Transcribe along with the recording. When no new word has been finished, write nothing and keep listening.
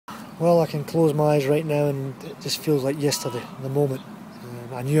Well, I can close my eyes right now and it just feels like yesterday, the moment.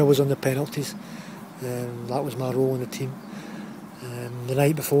 I knew I was on the penalties. That was my role in the team. The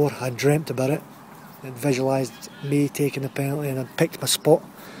night before, I dreamt about it. I'd visualised me taking the penalty and I'd picked my spot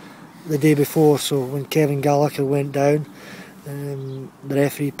the day before. So when Kevin Gallagher went down, the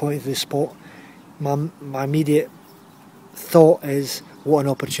referee pointed to the spot. My immediate thought is, what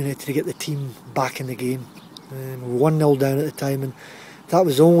an opportunity to get the team back in the game. We were 1-0 down at the time, and that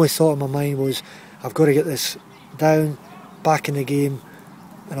was the only thought in my mind was, I've got to get this down, back in the game,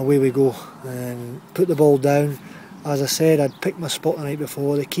 and away we go. Put the ball down. As I said, I'd picked my spot the night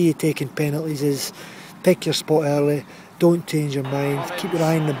before. The key to taking penalties is pick your spot early, don't change your mind, keep your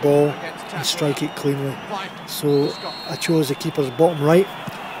eye on the ball and strike it cleanly. So I chose the keeper's bottom right.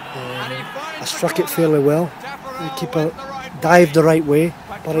 I struck it fairly well. The keeper dived the right way,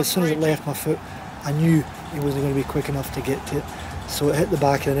 but as soon as it left my foot, I knew he wasn't going to be quick enough to get to it. So it hit the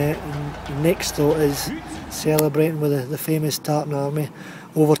back of the net, and the next thought is celebrating with the famous Tartan Army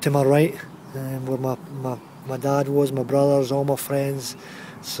over to my right, where my dad was, my brothers, all my friends.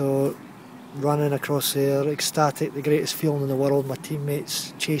 So running across there, ecstatic, the greatest feeling in the world, my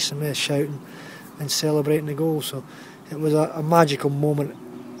teammates chasing me, shouting and celebrating the goal. So it was a magical moment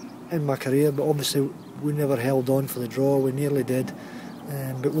in my career, but obviously we never held on for the draw. We nearly did,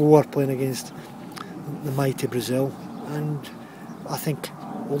 but we were playing against the mighty Brazil, and I think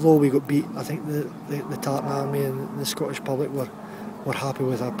although we got beat, I think the Tartan Army and the Scottish public were happy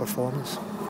with our performance.